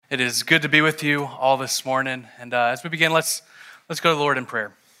It is good to be with you all this morning. And as we begin, let's go to the Lord in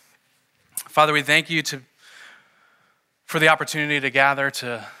prayer. Father, we thank you for the opportunity to gather,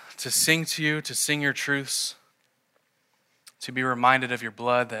 to sing to you, to sing your truths, to be reminded of your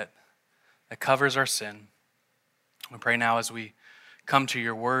blood that covers our sin. We pray now as we come to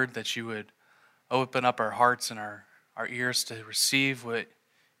your word that you would open up our hearts and our ears to receive what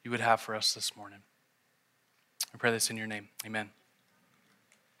you would have for us this morning. I pray this in your name. Amen.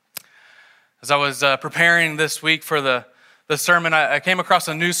 As I was preparing this week for the sermon, I came across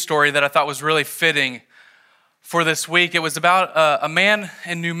a news story that I thought was really fitting for this week. It was about a man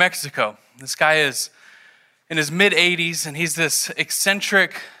in New Mexico. This guy is in his mid-80s, and he's this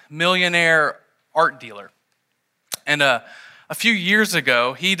eccentric millionaire art dealer. And a few years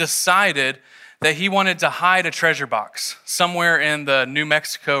ago, he decided that he wanted to hide a treasure box somewhere in the New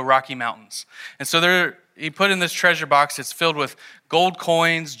Mexico Rocky Mountains. And so he put in this treasure box. It's filled with gold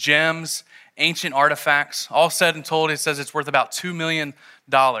coins, gems, ancient artifacts. All said and told, he says it's worth about $2 million.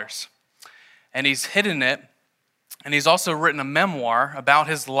 And he's hidden it, and he's also written a memoir about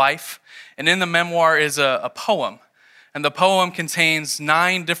his life. And in the memoir is a poem. And the poem contains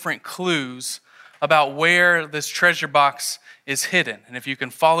 9 different clues about where this treasure box is hidden. And if you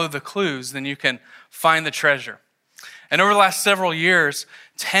can follow the clues, then you can find the treasure. And over the last several years,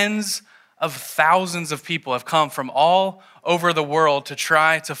 tens of thousands of people have come from all over the world to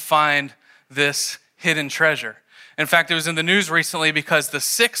try to find this hidden treasure. In fact, it was in the news recently because the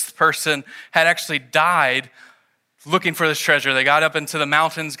 6th person had actually died looking for this treasure. They got up into the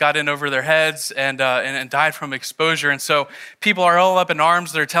mountains, got in over their heads, and died from exposure. And so people are all up in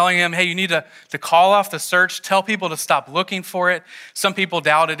arms. They're telling him, hey, you need to call off the search, tell people to stop looking for it. Some people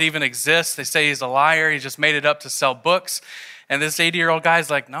doubt it even exists. They say he's a liar. He just made it up to sell books. And this 80-year-old guy's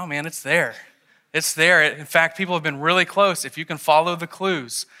like, no, man, it's there. It's there. In fact, people have been really close. If you can follow the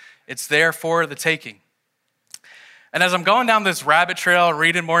clues, it's there for the taking. And as I'm going down this rabbit trail,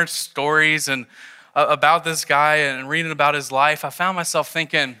 reading more stories and about this guy and reading about his life, I found myself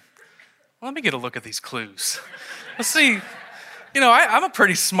thinking, well, let me get a look at these clues. Let's see. I'm a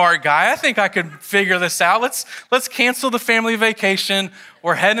pretty smart guy. I think I could figure this out. Let's cancel the family vacation.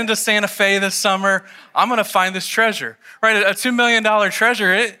 We're heading to Santa Fe this summer. I'm going to find this treasure. Right, a $2 million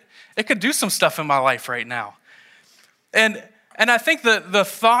treasure, it could do some stuff in my life right now. And I think the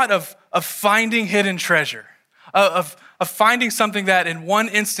thought of finding hidden treasure, of finding something that in one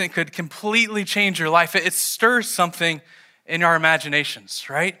instant could completely change your life, it stirs something in our imaginations,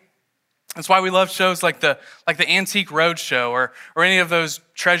 right? That's why we love shows like the Antique Roadshow or any of those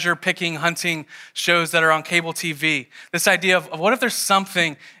treasure-picking, hunting shows that are on cable TV. This idea of what if there's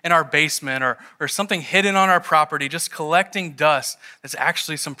something in our basement or something hidden on our property just collecting dust that's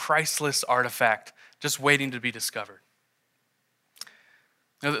actually some priceless artifact just waiting to be discovered.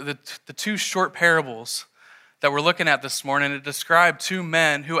 The 2 short parables that we're looking at this morning, it describe 2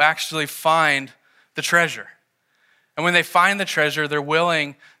 men who actually find the treasure. And when they find the treasure, they're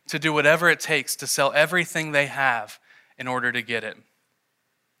willing to do whatever it takes to sell everything they have in order to get it.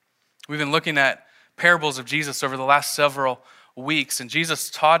 We've been looking at parables of Jesus over the last several weeks, and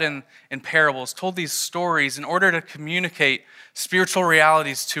Jesus taught in parables, told these stories in order to communicate spiritual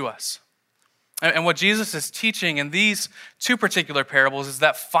realities to us. And what Jesus is teaching in these 2 particular parables is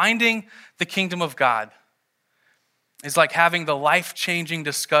that finding the kingdom of God is like having the life-changing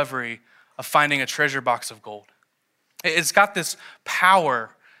discovery of finding a treasure box of gold. It's got this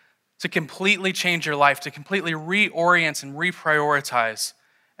power to completely change your life, to completely reorient and reprioritize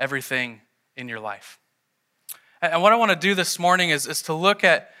everything in your life. And what I want to do this morning is to look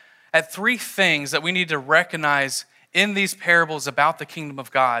at 3 things that we need to recognize in these parables about the kingdom of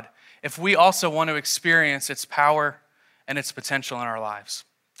God if we also want to experience its power and its potential in our lives.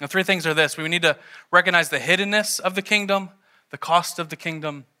 The 3 things are this. We need to recognize the hiddenness of the kingdom, the cost of the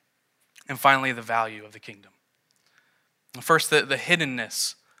kingdom, and finally the value of the kingdom. First, the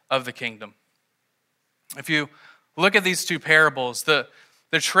hiddenness of the kingdom. If you look at these 2 parables, the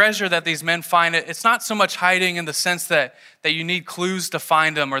treasure that these men find, it's not so much hiding in the sense that you need clues to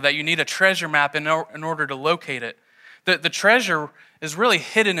find them or that you need a treasure map in order to locate it. The treasure is really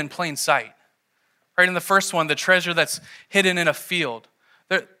hidden in plain sight. Right, in the first one, the treasure that's hidden in a field.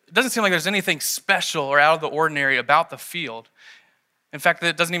 It doesn't seem like there's anything special or out of the ordinary about the field. In fact,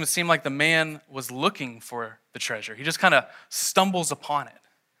 it doesn't even seem like the man was looking for the treasure. He just kind of stumbles upon it.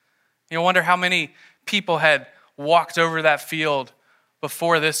 You wonder how many people had walked over that field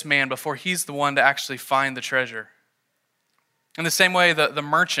before this man, before he's the one to actually find the treasure. In the same way, the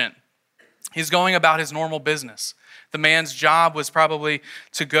merchant, he's going about his normal business. The man's job was probably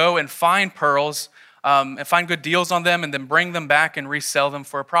to go and find pearls and find good deals on them and then bring them back and resell them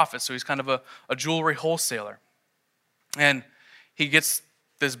for a profit. So he's kind of a jewelry wholesaler. And he gets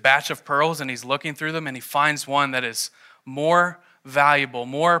this batch of pearls and he's looking through them and he finds one that is more valuable,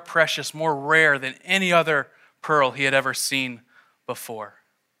 more precious, more rare than any other pearl he had ever seen before.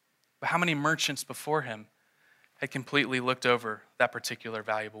 But how many merchants before him had completely looked over that particular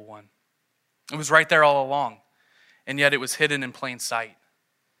valuable one? It was right there all along, and yet it was hidden in plain sight.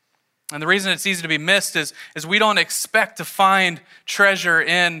 And the reason it's easy to be missed is we don't expect to find treasure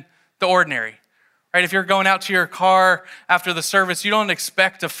in the ordinary. Right? If you're going out to your car after the service, you don't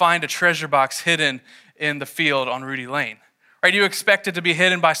expect to find a treasure box hidden in the field on Rudy Lane. Right? You expect it to be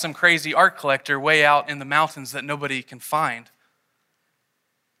hidden by some crazy art collector way out in the mountains that nobody can find.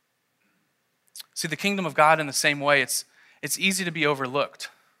 See, the kingdom of God in the same way, it's easy to be overlooked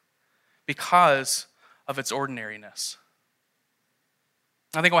because of its ordinariness.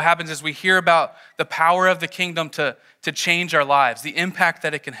 I think what happens is we hear about the power of the kingdom to change our lives, the impact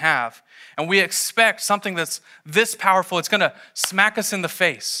that it can have. And we expect something that's this powerful, it's going to smack us in the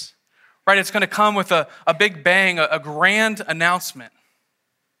face, right? It's going to come with a big bang, a grand announcement.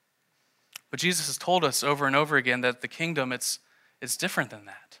 But Jesus has told us over and over again that the kingdom, it's different than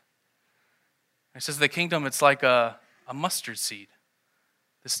that. He says the kingdom, it's like a mustard seed,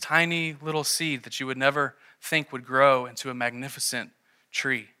 this tiny little seed that you would never think would grow into a magnificent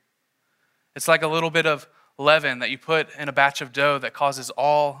tree. It's like a little bit of leaven that you put in a batch of dough that causes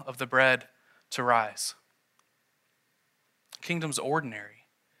all of the bread to rise. The kingdom's ordinary.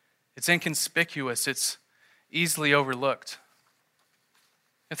 It's inconspicuous. It's easily overlooked.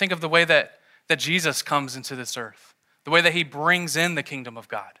 And think of the way that Jesus comes into this earth, the way that he brings in the kingdom of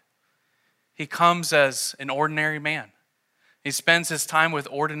God. He comes as an ordinary man. He spends his time with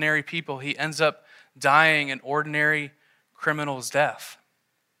ordinary people. He ends up dying an ordinary criminal's death.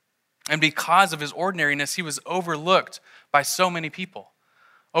 And because of his ordinariness, he was overlooked by so many people,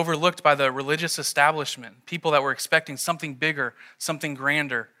 overlooked by the religious establishment, people that were expecting something bigger, something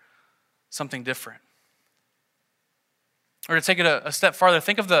grander, something different. Or to take it a step farther,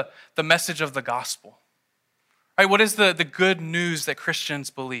 think of the message of the gospel. Right? What is the good news that Christians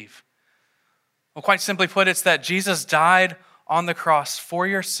believe? Well, quite simply put, it's that Jesus died on the cross for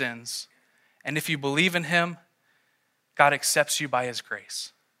your sins, and if you believe in him, God accepts you by his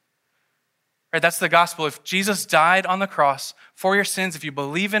grace. Right, that's the gospel. If Jesus died on the cross for your sins, if you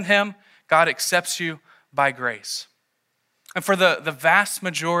believe in him, God accepts you by grace. And for the vast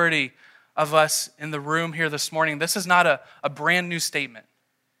majority of us in the room here this morning, this is not a brand new statement.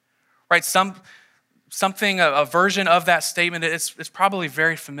 Right? A version of that statement, it's probably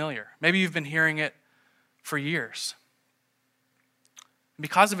very familiar. Maybe you've been hearing it for years.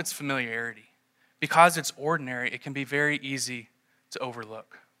 Because of its familiarity, because it's ordinary, it can be very easy to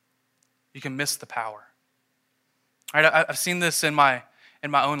overlook. You can miss the power. All right, I've seen this in my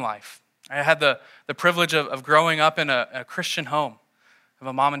own life. I had the privilege of growing up in a Christian home. I have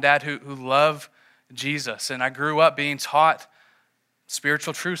a mom and dad who love Jesus, and I grew up being taught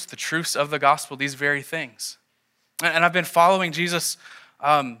spiritual truths, the truths of the gospel, these very things. And I've been following Jesus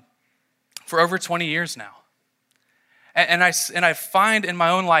for over 20 years now. And I find in my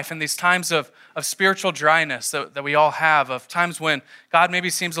own life, in these times of spiritual dryness that we all have, of times when God maybe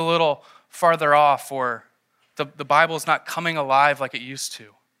seems a little farther off, or the Bible is not coming alive like it used to,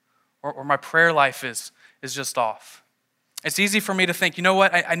 or my prayer life is just off. It's easy for me to think, you know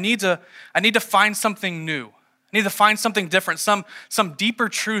what, I need to find something new. I need to find something different, some deeper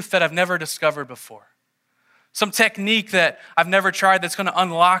truth that I've never discovered before. Some technique that I've never tried that's going to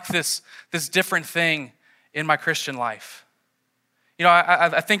unlock this different thing in my Christian life. You know,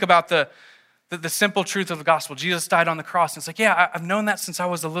 I think about the simple truth of the gospel. Jesus died on the cross. And it's like, yeah, I've known that since I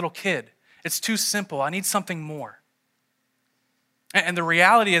was a little kid. It's too simple. I need something more. And the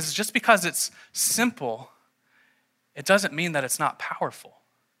reality is, just because it's simple, it doesn't mean that it's not powerful.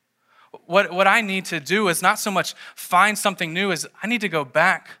 What I need to do is not so much find something new, as I need to go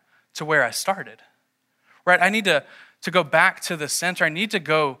back to where I started. Right? I need to go back to the center. I need to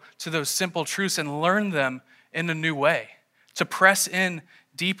go to those simple truths and learn them in a new way, to press in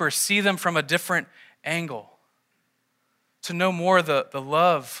deeper, see them from a different angle, to know more the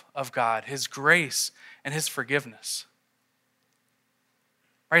love of God, his grace, and his forgiveness.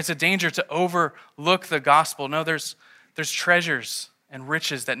 Right? It's a danger to overlook the gospel. No, there's treasures and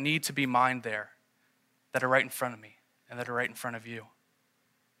riches that need to be mined there, that are right in front of me and that are right in front of you.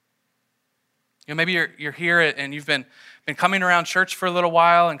 You know, maybe you're here and you've been coming around church for a little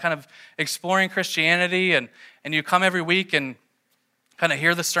while and kind of exploring Christianity, and you come every week and kind of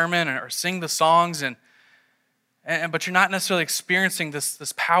hear the sermon or sing the songs, but you're not necessarily experiencing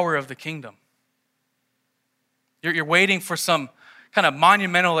this power of the kingdom. You're waiting for some kind of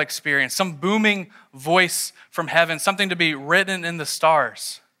monumental experience, some booming voice from heaven, something to be written in the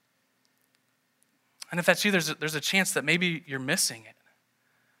stars. And if that's you, there's a chance that maybe you're missing it.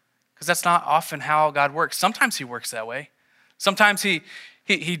 Because that's not often how God works. Sometimes he works that way. Sometimes he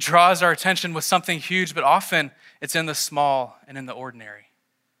draws our attention with something huge, but often it's in the small and in the ordinary.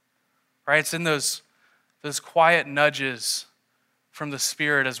 Right? It's in those quiet nudges from the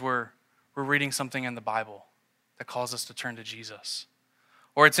Spirit as we're reading something in the Bible that calls us to turn to Jesus.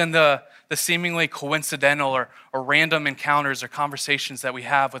 Or it's in the seemingly coincidental or random encounters or conversations that we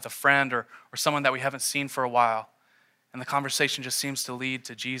have with a friend or someone that we haven't seen for a while. And the conversation just seems to lead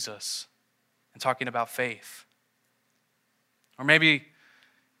to Jesus and talking about faith. Or maybe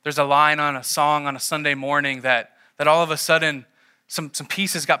there's a line on a song on a Sunday morning that all of a sudden some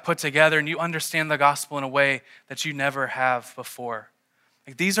pieces got put together and you understand the gospel in a way that you never have before.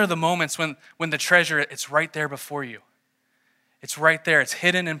 Like these are the moments when the treasure, it's right there before you. It's right there. It's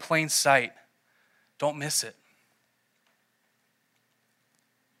hidden in plain sight. Don't miss it.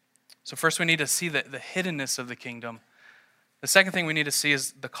 So first we need to see the hiddenness of the kingdom. The second thing we need to see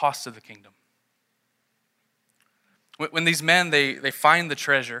is the cost of the kingdom. When these men, they find the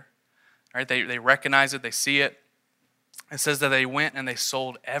treasure, right? They recognize it, they see it. It says that they went and they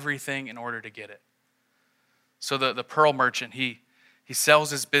sold everything in order to get it. So the pearl merchant, he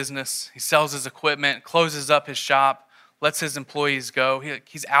sells his business, he sells his equipment, closes up his shop, lets his employees go.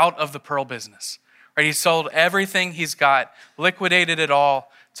 He's out of the pearl business. Right? He sold everything he's got, liquidated it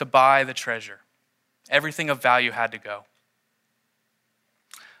all to buy the treasure. Everything of value had to go.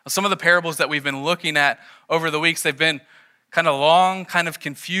 Some of the parables that we've been looking at over the weeks, they've been kind of long, kind of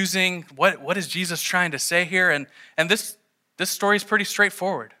confusing. What is Jesus trying to say here? And this story is pretty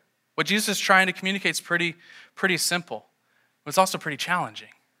straightforward. What Jesus is trying to communicate is pretty simple. But it's also pretty challenging.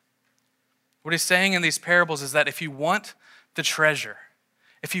 What he's saying in these parables is that if you want the treasure,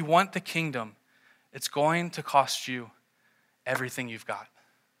 if you want the kingdom, it's going to cost you everything you've got.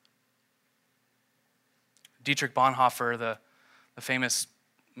 Dietrich Bonhoeffer, the famous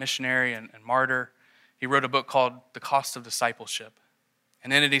missionary and martyr, he wrote a book called The Cost of Discipleship.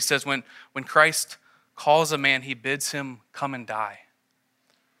 And in it he says, when Christ calls a man, he bids him come and die.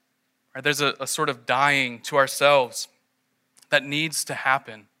 Right? There's a sort of dying to ourselves that needs to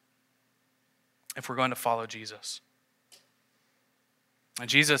happen if we're going to follow Jesus. And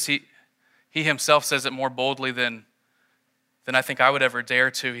Jesus, he himself says it more boldly than I think I would ever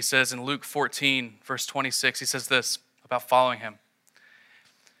dare to. He says in Luke 14, verse 26, he says this about following him.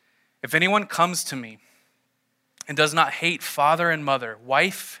 If anyone comes to me and does not hate father and mother,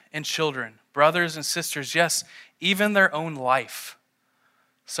 wife and children, brothers and sisters, yes, even their own life,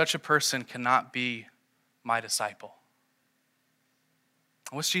 such a person cannot be my disciple.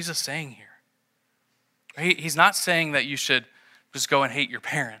 What's Jesus saying here? He's not saying that you should just go and hate your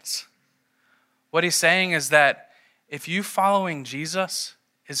parents. What he's saying is that if you following Jesus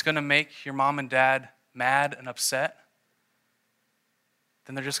is going to make your mom and dad mad and upset,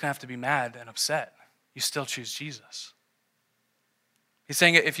 then they're just going to have to be mad and upset. You still choose Jesus. He's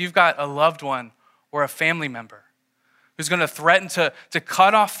saying if you've got a loved one or a family member who's going to threaten to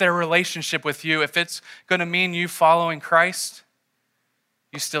cut off their relationship with you, if it's going to mean you following Christ,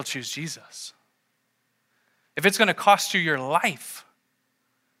 you still choose Jesus. If it's going to cost you your life,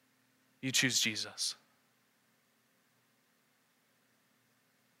 you choose Jesus.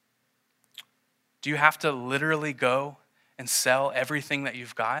 Do you have to literally go and sell everything that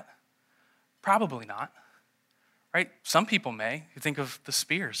you've got? Probably not, right? Some people may. You think of the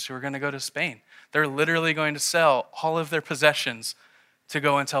Spears who are going to go to Spain. They're literally going to sell all of their possessions to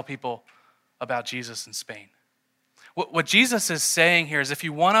go and tell people about Jesus in Spain. What Jesus is saying here is if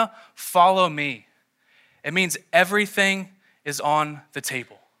you want to follow me, it means everything is on the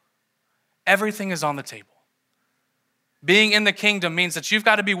table. Everything is on the table. Being in the kingdom means that you've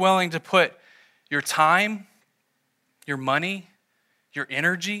got to be willing to put your time, your money, your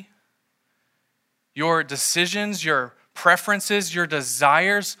energy, your decisions, your preferences, your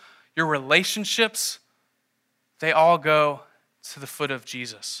desires, your relationships, they all go to the foot of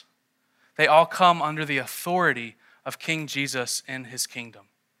Jesus. They all come under the authority of King Jesus in his kingdom.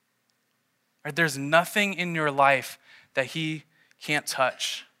 Right? There's nothing in your life that he can't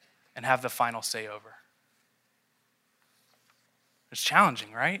touch and have the final say over. It's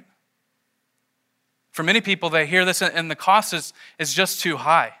challenging, right? For many people, they hear this and the cost is just too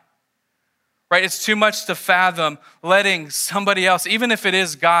high. Right? It's too much to fathom letting somebody else, even if it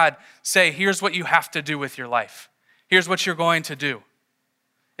is God, say, here's what you have to do with your life. Here's what you're going to do.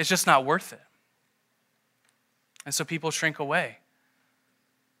 It's just not worth it. And so people shrink away.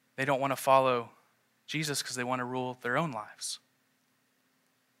 They don't want to follow Jesus because they want to rule their own lives.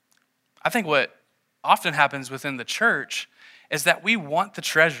 I think what often happens within the church is that we want the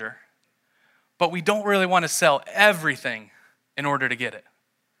treasure, but we don't really want to sell everything in order to get it.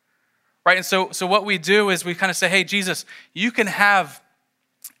 Right? And so what we do is we kind of say, hey, Jesus, you can have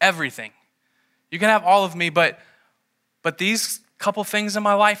everything. You can have all of me, but these couple things in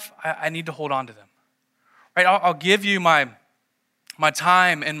my life, I need to hold on to them. Right? I'll give you my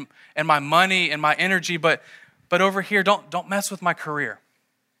time and my money and my energy, but over here, don't mess with my career.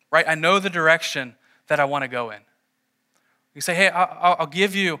 Right? I know the direction that I want to go in. You say, hey, I'll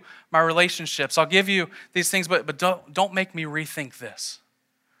give you my relationships. I'll give you these things, but don't make me rethink this.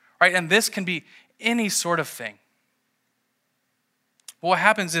 Right? And this can be any sort of thing. But what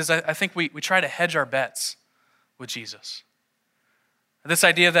happens is I think we try to hedge our bets with Jesus. This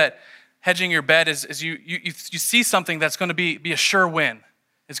idea that hedging your bet is you see something that's going to be a sure win.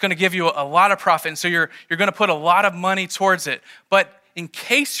 It's going to give you a lot of profit, and so you're going to put a lot of money towards it. But in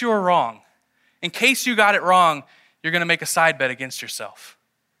case you're wrong, in case you got it wrong, you're going to make a side bet against yourself.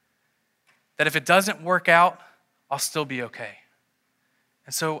 That if it doesn't work out, I'll still be okay.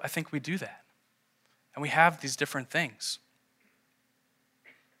 And so I think we do that. And we have these different things.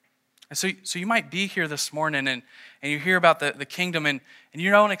 And so you might be here this morning and you hear about the kingdom and you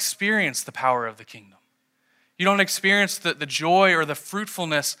don't experience the power of the kingdom. You don't experience the joy or the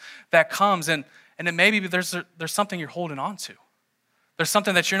fruitfulness that comes. And it may be there's something you're holding on to. There's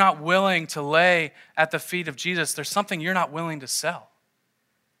something that you're not willing to lay at the feet of Jesus. There's something you're not willing to sell.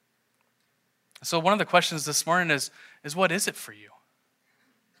 So one of the questions this morning is what is it for you?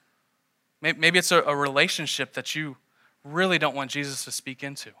 Maybe it's a relationship that you really don't want Jesus to speak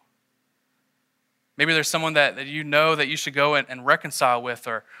into. Maybe there's someone that you know that you should go and reconcile with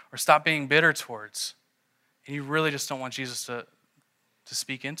or stop being bitter towards. And you really just don't want Jesus to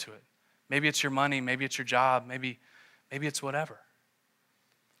speak into it. Maybe it's your money, maybe it's your job, maybe it's whatever.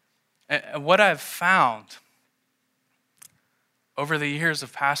 And what I've found over the years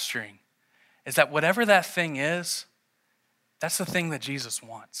of pastoring is that whatever that thing is, that's the thing that Jesus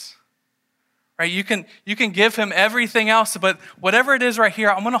wants. Right? You can give him everything else, but whatever it is right here,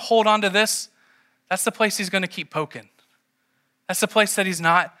 I'm going to hold on to this. That's the place he's going to keep poking. That's the place that he's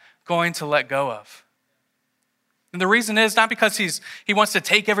not going to let go of. And the reason is not because he wants to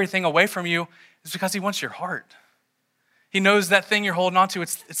take everything away from you, it's because he wants your heart. He knows that thing you're holding on to,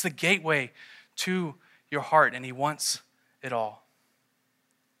 it's the gateway to your heart, and he wants it all.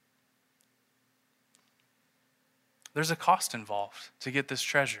 There's a cost involved to get this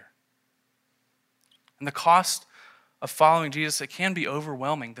treasure. And the cost of following Jesus, it can be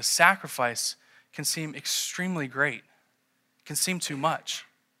overwhelming. The sacrifice can seem extremely great. It can seem too much.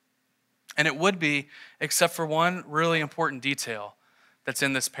 And it would be, except for one really important detail that's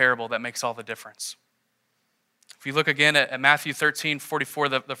in this parable that makes all the difference. If you look again at Matthew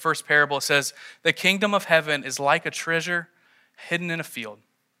 13:44, the first parable, it says, "The kingdom of heaven is like a treasure hidden in a field.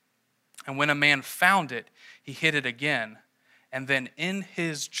 And when a man found it, he hid it again. And then in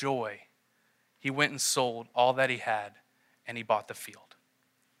his joy, he went and sold all that he had, and he bought the field."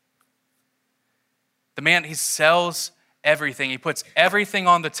 The man, he sells everything. He puts everything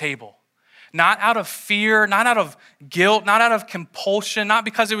on the table. Not out of fear, not out of guilt, not out of compulsion, not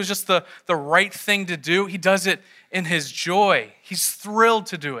because it was just the right thing to do. He does it in his joy. He's thrilled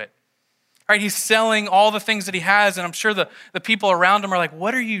to do it. Right? He's selling all the things that he has, and I'm sure the people around him are like,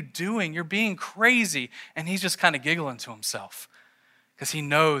 "What are you doing? You're being crazy." And he's just kind of giggling to himself because he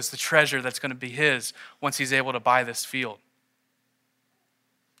knows the treasure that's going to be his once he's able to buy this field.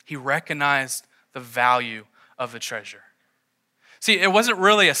 He recognized the value of the treasure. See, it wasn't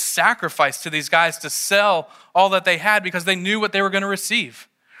really a sacrifice to these guys to sell all that they had because they knew what they were going to receive.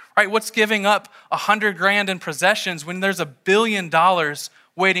 Right? What's giving up $100,000 in possessions when there's $1 billion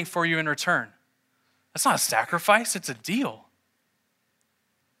waiting for you in return? That's not a sacrifice, it's a deal.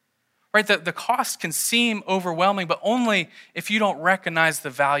 Right? The cost can seem overwhelming, but only if you don't recognize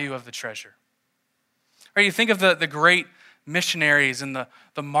the value of the treasure. Right? You think of the great missionaries and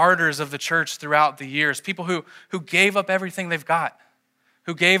the martyrs of the church throughout the years, people who gave up everything they've got,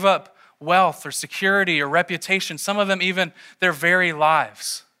 who gave up wealth or security or reputation, some of them even their very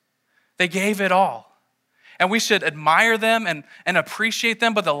lives. They gave it all. And we should admire them and appreciate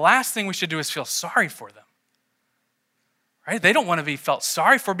them, but the last thing we should do is feel sorry for them. Right? They don't want to be felt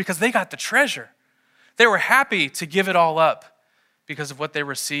sorry for because they got the treasure. They were happy to give it all up because of what they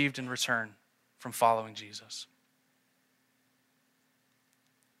received in return from following Jesus.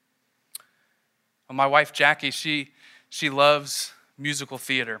 My wife, Jackie, she loves musical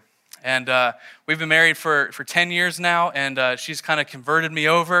theater. And we've been married for 10 years now, and she's kind of converted me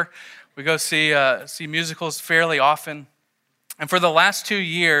over. We go see musicals fairly often. And for the last 2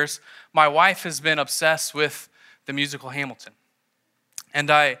 years, my wife has been obsessed with the musical Hamilton.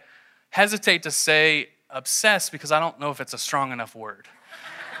 And I hesitate to say obsessed because I don't know if it's a strong enough word.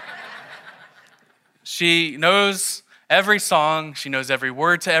 She knows every song. She knows every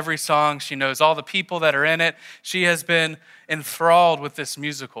word to every song. She knows all the people that are in it. She has been enthralled with this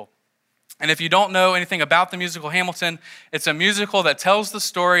musical. And if you don't know anything about the musical Hamilton, it's a musical that tells the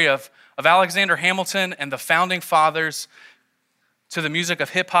story of Alexander Hamilton and the founding fathers to the music of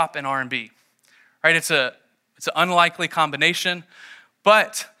hip hop and R&B. Right? It's an unlikely combination,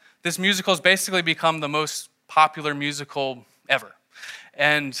 but this musical has basically become the most popular musical ever.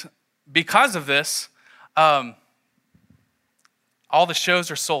 And because of this, all the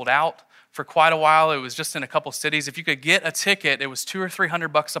shows are sold out. For quite a while, it was just in a couple cities. If you could get a ticket, it was $200 or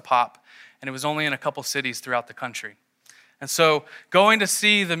 $300 a pop, and it was only in a couple cities throughout the country. And so going to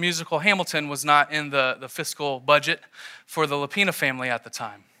see the musical Hamilton was not in the fiscal budget for the Lopina family at the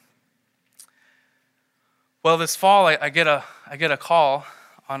time. Well, this fall, I get a call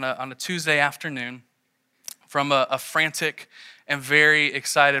on a Tuesday afternoon from a frantic and very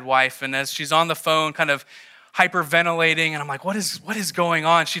excited wife. And as she's on the phone, kind of hyperventilating, and I'm like, what is going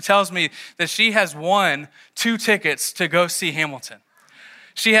on? She tells me that she has won 2 tickets to go see Hamilton.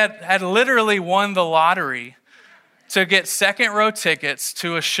 She had literally won the lottery to get second row tickets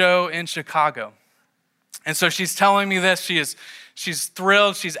to a show in Chicago. And so she's telling me this. She's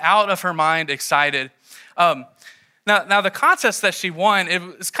thrilled. She's out of her mind, excited. Now the contest that she won, it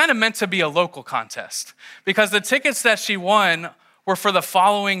was kind of meant to be a local contest because the tickets that she won were for the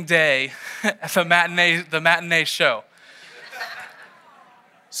following day at the matinee show.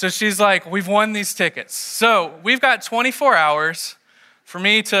 So she's like, we've won these tickets. So we've got 24 hours for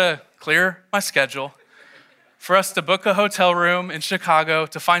me to clear my schedule, for us to book a hotel room in Chicago,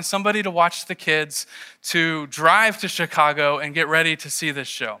 to find somebody to watch the kids, to drive to Chicago and get ready to see this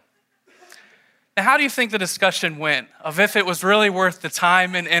show. Now, how do you think the discussion went of if it was really worth the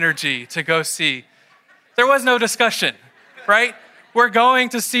time and energy to go see? There was no discussion, right? We're going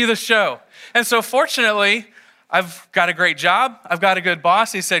to see the show. And so fortunately, I've got a great job. I've got a good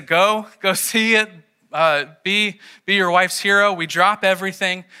boss. He said, go see it. Be your wife's hero. We drop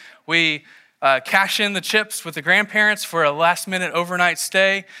everything. We cash in the chips with the grandparents for a last-minute overnight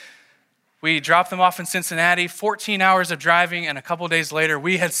stay. We dropped them off in Cincinnati. 14 hours of driving, and a couple days later,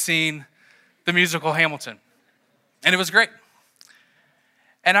 we had seen the musical Hamilton. And it was great.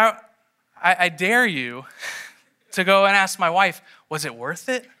 And I dare you to go and ask my wife, was it worth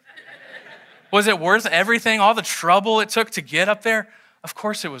it? Was it worth everything, all the trouble it took to get up there? Of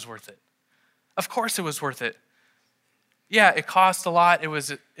course it was worth it. Of course it was worth it. Yeah, it cost a lot.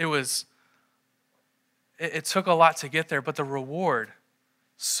 It took a lot to get there, but the reward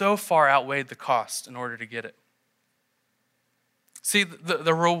so far outweighed the cost in order to get it. See,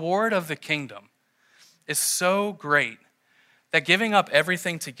 the reward of the kingdom is so great that giving up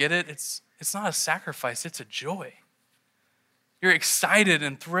everything to get it, it's not a sacrifice, it's a joy. You're excited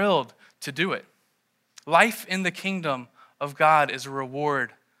and thrilled to do it. Life in the kingdom of God is a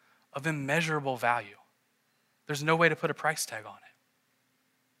reward of immeasurable value. There's no way to put a price tag on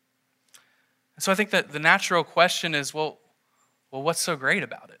it. And so I think that the natural question is, well, what's so great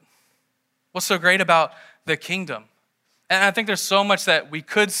about it? What's so great about the kingdom? And I think there's so much that we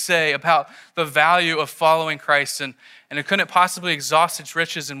could say about the value of following Christ, and it couldn't possibly exhaust its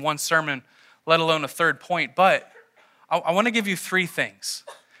riches in one sermon, let alone a third point. But I want to give you 3 things.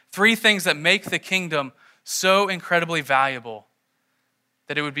 3 things that make the kingdom so incredibly valuable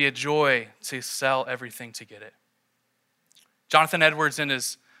that it would be a joy to sell everything to get it. Jonathan Edwards, in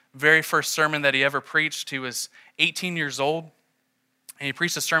his very first sermon that he ever preached, he was 18 years old, and he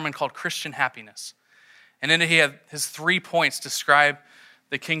preached a sermon called Christian Happiness. And in it, he had his 3 points describe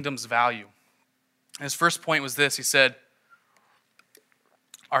the kingdom's value. And his first point was this. He said,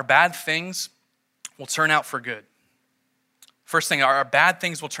 our bad things will turn out for good. First thing, our bad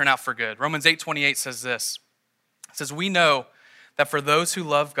things will turn out for good. Romans 8:28 says this. It says, we know that for those who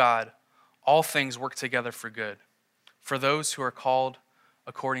love God, all things work together for good, for those who are called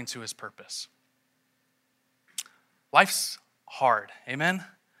according to his purpose. Life's hard, amen?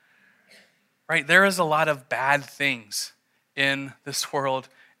 Right? There is a lot of bad things in this world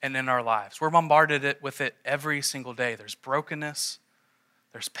and in our lives. We're bombarded with it every single day. There's brokenness,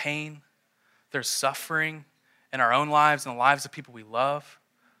 there's pain, there's suffering in our own lives and the lives of people we love.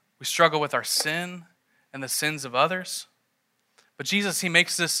 We struggle with our sin and the sins of others. But Jesus, he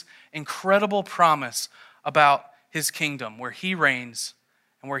makes this incredible promise about his kingdom where he reigns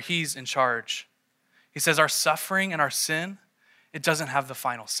and where he's in charge. He says our suffering and our sin, it doesn't have the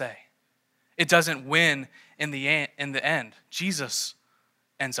final say. it doesn't win in the end. Jesus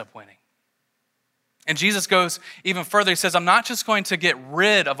ends up winning. And Jesus goes even further. He says, I'm not just going to get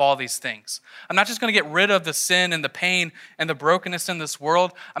rid of all these things. I'm not just going to get rid of the sin and the pain and the brokenness in this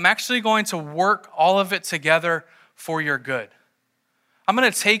world. I'm actually going to work all of it together for your good. I'm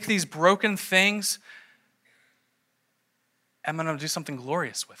going to take these broken things and I'm going to do something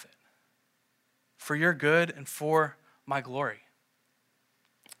glorious with it for your good and for my glory.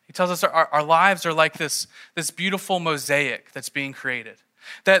 He tells us our lives are like this beautiful mosaic that's being created.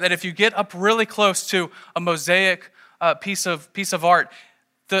 That if you get up really close to a mosaic piece of art,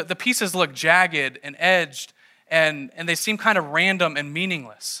 the pieces look jagged and edged, and they seem kind of random and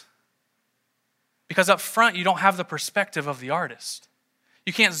meaningless. Because up front, you don't have the perspective of the artist.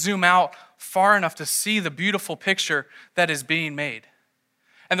 You can't zoom out far enough to see the beautiful picture that is being made.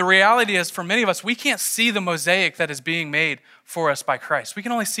 And the reality is, for many of us, we can't see the mosaic that is being made for us by Christ. We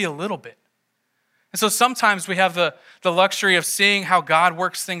can only see a little bit. And so sometimes we have the luxury of seeing how God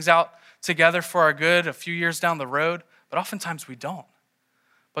works things out together for our good a few years down the road, but oftentimes we don't.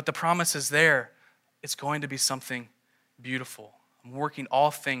 But the promise is there. It's going to be something beautiful. I'm working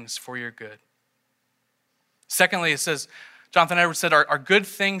all things for your good. Secondly, it says, Jonathan Edwards said, our good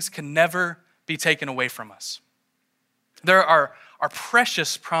things can never be taken away from us. There are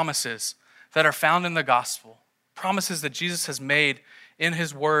precious promises that are found in the gospel, promises that Jesus has made in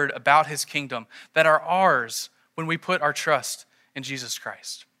his word about his kingdom that are ours when we put our trust in Jesus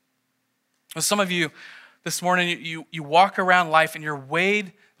Christ. Well, some of you this morning, you walk around life and you're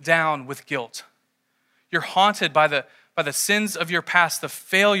weighed down with guilt. You're haunted by the sins of your past, the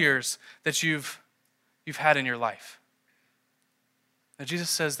failures that you've had in your life. And Jesus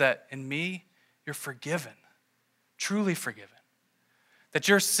says that in me, you're forgiven, truly forgiven. That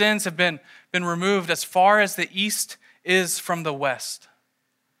your sins have been removed as far as the east is from the west.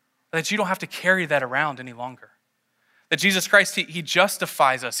 That you don't have to carry that around any longer. That Jesus Christ, he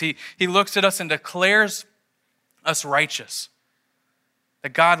justifies us. He looks at us and declares us righteous.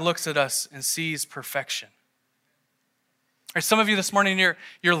 That God looks at us and sees perfection. Or some of you this morning,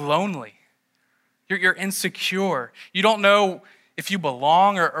 you're lonely. You're insecure. You don't know if you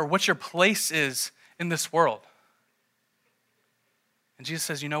belong or what your place is in this world. And Jesus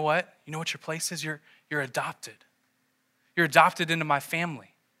says, you know what? You know what your place is? You're adopted. You're adopted into my family.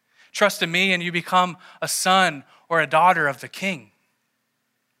 Trust in me and you become a son or a daughter of the King.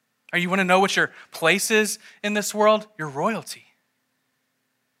 Or you want to know what your place is in this world? You're royalty.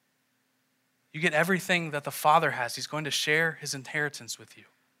 You get everything that the Father has. He's going to share his inheritance with you.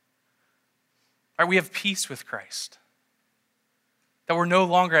 All right, we have peace with Christ. That we're no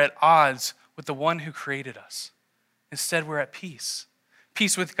longer at odds with the one who created us. Instead, we're at peace.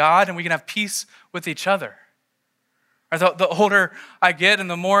 Peace with God, and we can have peace with each other. Or the older I get and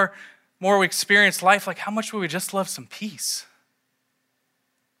the more we experience life, like how much would we just love some peace?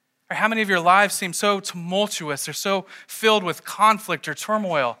 Or how many of your lives seem so tumultuous or so filled with conflict or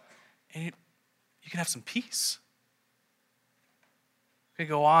turmoil, and you can have some peace? We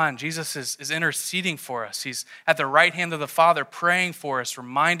go on. Jesus is interceding for us. He's at the right hand of the Father praying for us,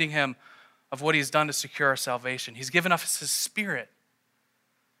 reminding him of what he's done to secure our salvation. He's given us his Spirit.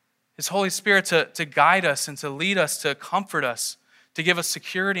 His Holy Spirit to guide us and to lead us, to comfort us, to give us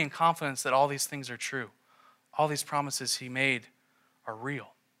security and confidence that all these things are true. All these promises he made are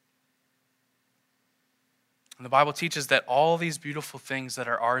real. And the Bible teaches that all these beautiful things that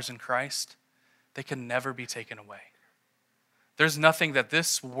are ours in Christ, they can never be taken away. There's nothing that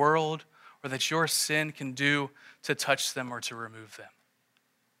this world or that your sin can do to touch them or to remove them.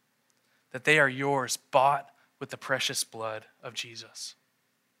 That they are yours, bought with the precious blood of Jesus.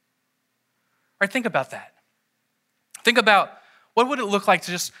 All right, think about that. Think about what would it look like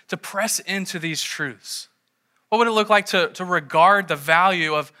to press into these truths? What would it look like to regard the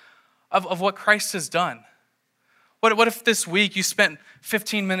value of what Christ has done? What if this week you spent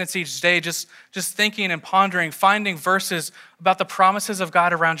 15 minutes each day just thinking and pondering, finding verses about the promises of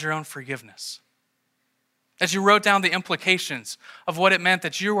God around your own forgiveness? As you wrote down the implications of what it meant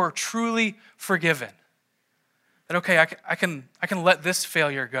that you were truly forgiven. That, okay, I can let this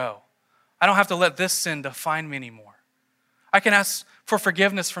failure go. I don't have to let this sin define me anymore. I can ask for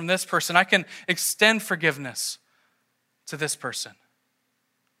forgiveness from this person. I can extend forgiveness to this person.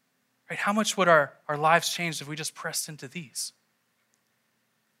 Right? How much would our lives change if we just pressed into these?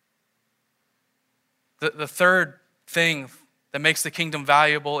 The third thing that makes the kingdom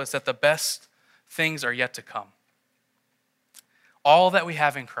valuable is that the best things are yet to come. All that we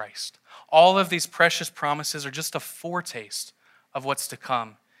have in Christ, all of these precious promises are just a foretaste of what's to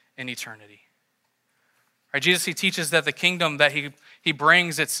come in eternity. Right? Jesus, he teaches that the kingdom that he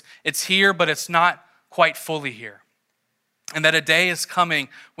brings, it's here, but it's not quite fully here. And that a day is coming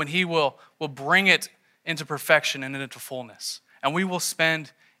when he will bring it into perfection and into fullness. And we will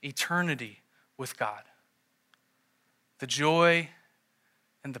spend eternity with God. The joy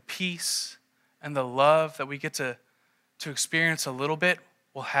and the peace and the love that we get to experience a little bit,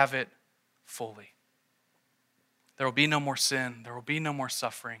 we'll have it fully. There will be no more sin. There will be no more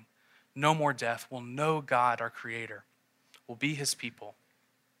suffering, no more death. We'll know God, our Creator. We'll be his people,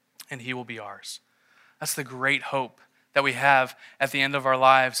 and he will be ours. That's the great hope that we have at the end of our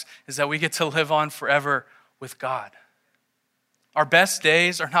lives, is that we get to live on forever with God. Our best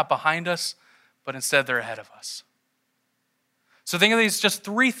days are not behind us, but instead they're ahead of us. So think of these just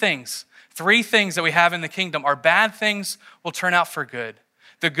three things that we have in the kingdom. Our bad things will turn out for good.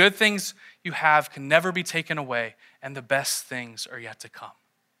 The good things you have can never be taken away, and the best things are yet to come.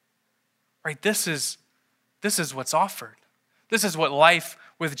 Right? This is what's offered. This is what life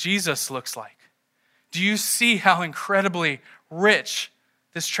with Jesus looks like. Do you see how incredibly rich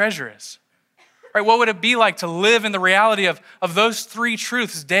this treasure is? Right? What would it be like to live in the reality of those three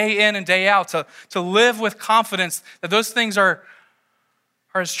truths day in and day out, to live with confidence that those things are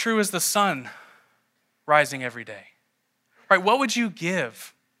as true as the sun rising every day? Right? What would you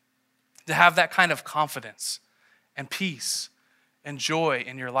give to have that kind of confidence and peace and joy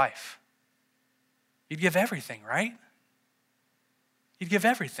in your life? You'd give everything, right? You'd give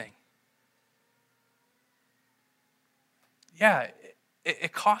everything. Yeah,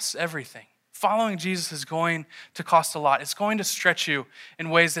 it costs everything. Following Jesus is going to cost a lot. It's going to stretch you in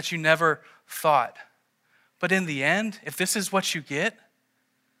ways that you never thought. But in the end, if this is what you get,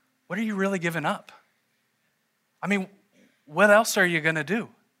 what are you really giving up? I mean, what else are you going to do?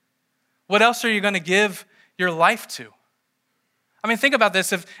 What else are you going to give your life to? I mean, think about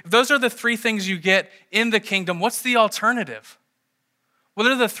this. If those are the three things you get in the kingdom, what's the alternative? What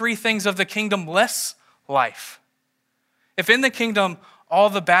are the three things of the kingdom-less life? If in the kingdom all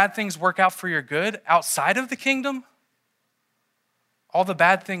the bad things work out for your good, outside of the kingdom, all the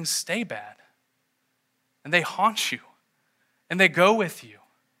bad things stay bad. And they haunt you. And they go with you.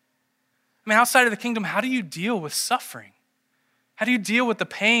 I mean, outside of the kingdom, how do you deal with suffering? How do you deal with the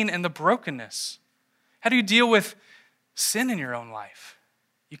pain and the brokenness? How do you deal with sin in your own life?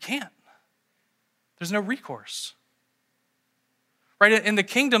 You can't. There's no recourse. Right? In the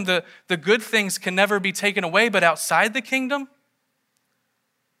kingdom, the good things can never be taken away, but outside the kingdom,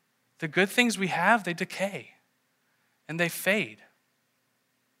 the good things we have, they decay and they fade.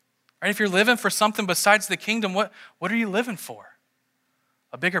 Right? If you're living for something besides the kingdom, what are you living for?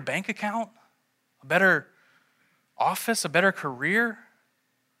 A bigger bank account? A better office? A better career?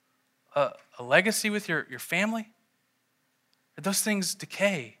 A legacy with your family? Those things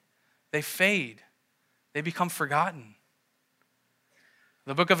decay. They fade. They become forgotten.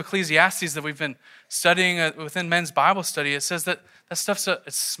 The book of Ecclesiastes that we've been studying within men's Bible study, it says that stuff's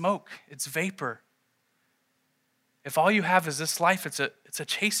it's smoke, it's vapor. If all you have is this life, it's a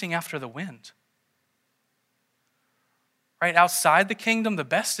chasing after the wind. Right? Outside the kingdom, the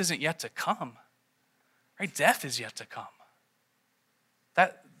best isn't yet to come. Right? Death is yet to come.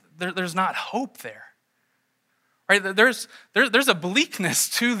 There's not hope there. Right? There's a bleakness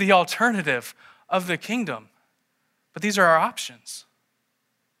to the alternative of the kingdom. But these are our options.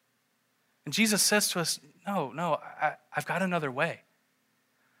 And Jesus says to us, no, I've got another way.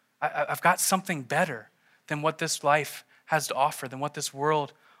 I've got something better than what this life has to offer, than what this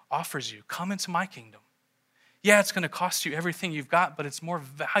world offers you. Come into my kingdom. Yeah, it's going to cost you everything you've got, but it's more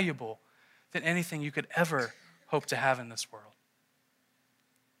valuable than anything you could ever hope to have in this world.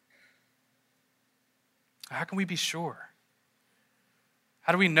 How can we be sure?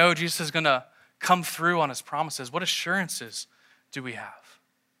 How do we know Jesus is going to come through on his promises? What assurances do we have?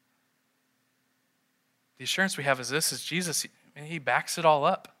 The assurance we have is this, is Jesus, he backs it all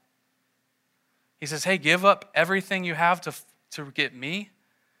up. He says, hey, give up everything you have to get me.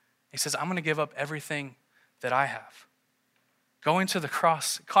 He says, I'm going to give up everything that I have. Going to the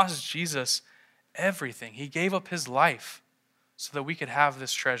cross cost Jesus everything. He gave up his life so that we could have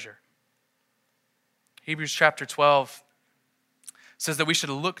this treasure. Hebrews chapter 12 says that we should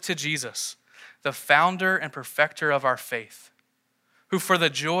look to Jesus, the founder and perfecter of our faith, who for the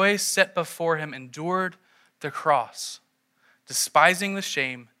joy set before him endured the cross, despising the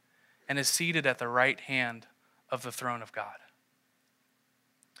shame, and is seated at the right hand of the throne of God.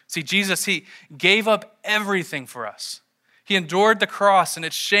 See, Jesus, he gave up everything for us. He endured the cross and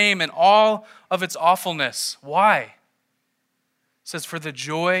its shame and all of its awfulness. Why? It says, for the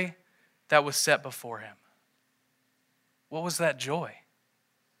joy that was set before him. What was that joy?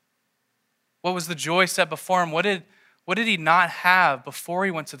 What was the joy set before him? What did he not have before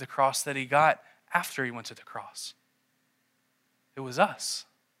he went to the cross that he got after he went to the cross? It was us.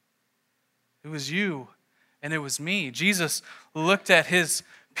 It was you and it was me. Jesus looked at his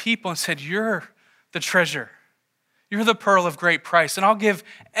people and said, "You're the treasure. You're the pearl of great price, and I'll give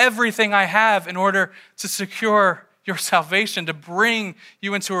everything I have in order to secure your salvation, to bring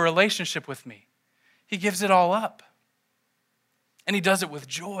you into a relationship with me." He gives it all up. And he does it with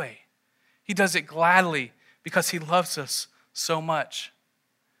joy. He does it gladly because he loves us so much.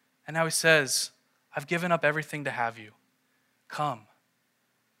 And now he says, "I've given up everything to have you. Come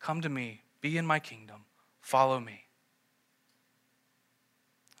to me, be in my kingdom, follow me."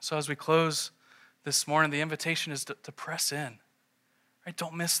 So as we close this morning, the invitation is to press in. Right?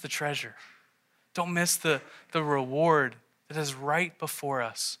 Don't miss the treasure. Don't miss the reward that is right before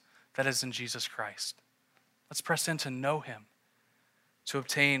us, that is in Jesus Christ. Let's press in to know him, to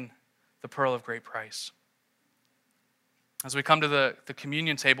obtain the pearl of great price. As we come to the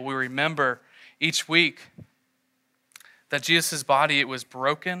communion table, we remember each week that Jesus' body, it was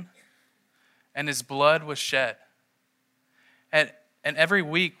broken and his blood was shed. And every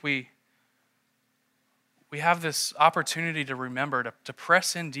week we have this opportunity to remember, to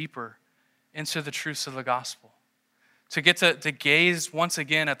press in deeper into the truths of the gospel, to get to gaze once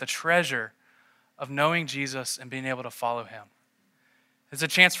again at the treasure of knowing Jesus and being able to follow him. It's a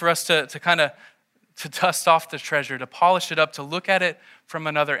chance for us to dust off the treasure, to polish it up, to look at it from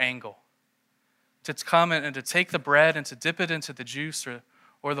another angle, to come and to take the bread and to dip it into the juice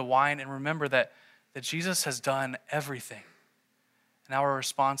or the wine and remember that Jesus has done everything. And our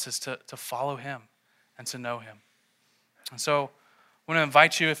response is to follow him and to know him. And so I want to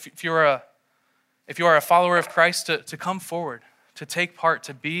invite you, if you are a follower of Christ, to come forward, to take part,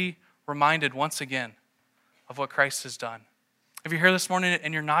 to be reminded once again of what Christ has done. If you're here this morning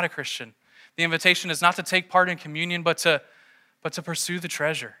and you're not a Christian, the invitation is not to take part in communion, but to pursue the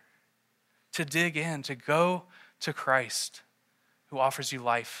treasure, to dig in, to go to Christ who offers you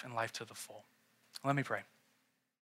life and life to the full. Let me pray.